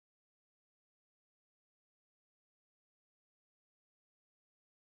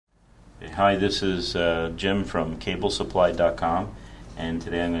Hi, this is Jim from CableSupply.com, and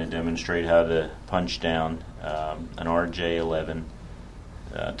today I'm going to demonstrate how to punch down an RJ11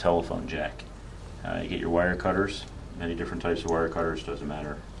 telephone jack. You get your wire cutters, many different types of wire cutters, doesn't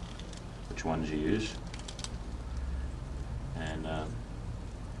matter which ones you use. And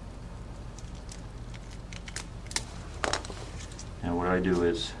now what I do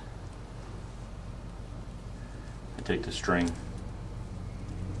is I take the string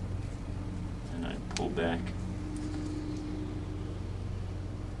and I pull back.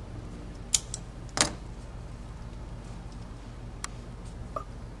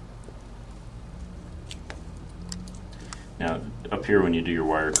 Now up here when you do your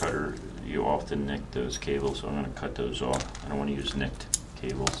wire cutter, you often nick those cables, so I'm going to cut those off. I don't want to use nicked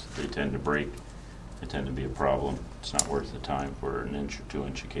cables. They tend to break. They tend to be a problem. It's not worth the time for an inch or 2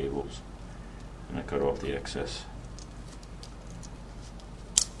 inch of cables. And I cut off the excess.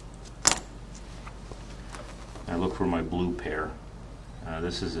 I look for my blue pair.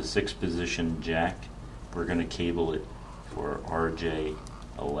 This is a 6-position jack. We're going to cable it for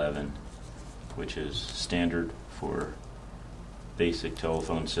RJ11, which is standard for basic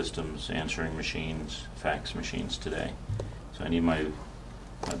telephone systems, answering machines, fax machines today. So I need my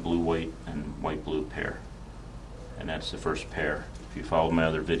blue white and white blue pair, and that's the first pair. If you followed my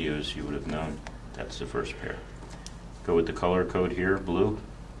other videos, you would have known that's the first pair. Go with the color code here, blue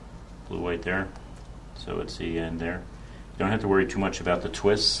white there, so it's the end there. You don't have to worry too much about the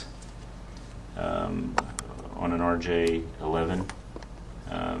twists on an RJ11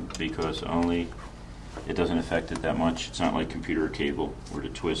 because it doesn't affect it that much. It's not like computer cable where the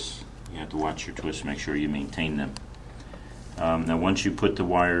twists, you have to watch your twists, make sure you maintain them. Now once you put the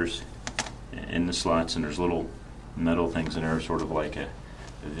wires in the slots, and there's little metal things in there sort of like a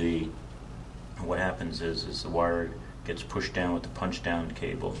V, what happens is the wire gets pushed down with the punch down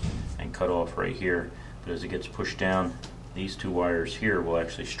cable and cut off right here, but as it gets pushed down, these two wires here will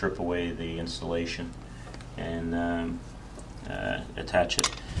actually strip away the insulation and attach it.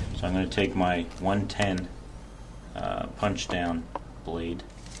 So I'm going to take my 110 punch down blade,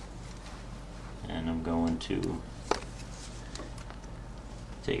 and I'm going to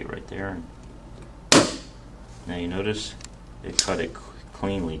take it right there. Now you notice it cut it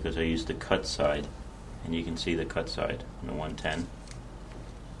cleanly because I used the cut side, and you can see the cut side on the 110.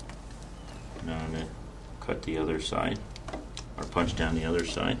 Now I'm going to cut the other side, or punch down the other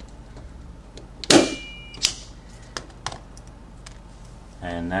side.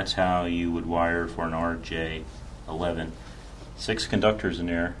 And that's how you would wire for an RJ11. 6 conductors in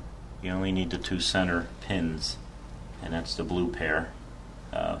there. You only need the 2 center pins, and that's the blue pair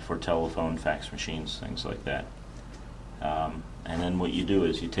for telephone, fax machines, things like that. And then what you do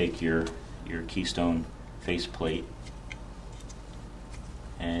is you take your keystone faceplate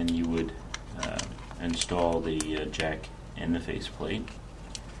and you would install the jack in the faceplate,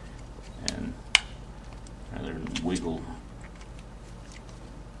 and rather than wiggle,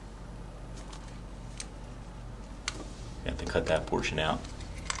 you have to cut that portion out.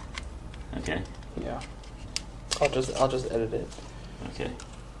 Okay? Yeah. I'll just edit it. Okay.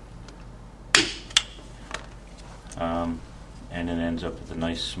 And it ends up with a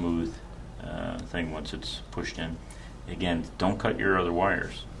nice smooth thing once it's pushed in. Again, don't cut your other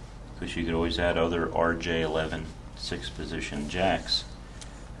wires, because you could always add other RJ11 6-position jacks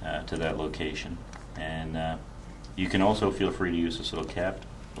to that location. And you can also feel free to use this little cap.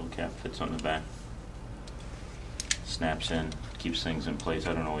 Little cap fits on the back. Snaps in, keeps things in place.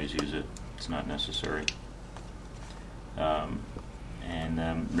 I don't always use it. It's not necessary.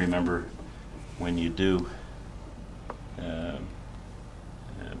 Remember, when you do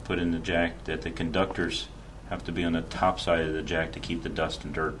put in the jack, that the conductors have to be on the top side of the jack to keep the dust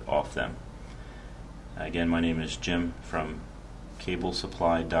and dirt off them. Again, my name is Jim from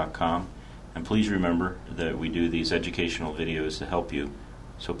CableSupply.com, and please remember that we do these educational videos to help you.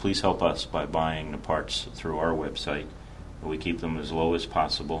 So please help us by buying the parts through our website. We keep them as low as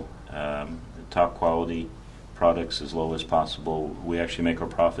possible. The top quality products as low as possible. We actually make our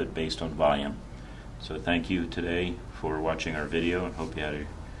profit based on volume. So thank you today for watching our video, and hope you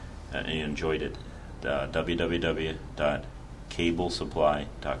enjoyed it.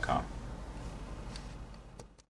 www.CableSupply.com.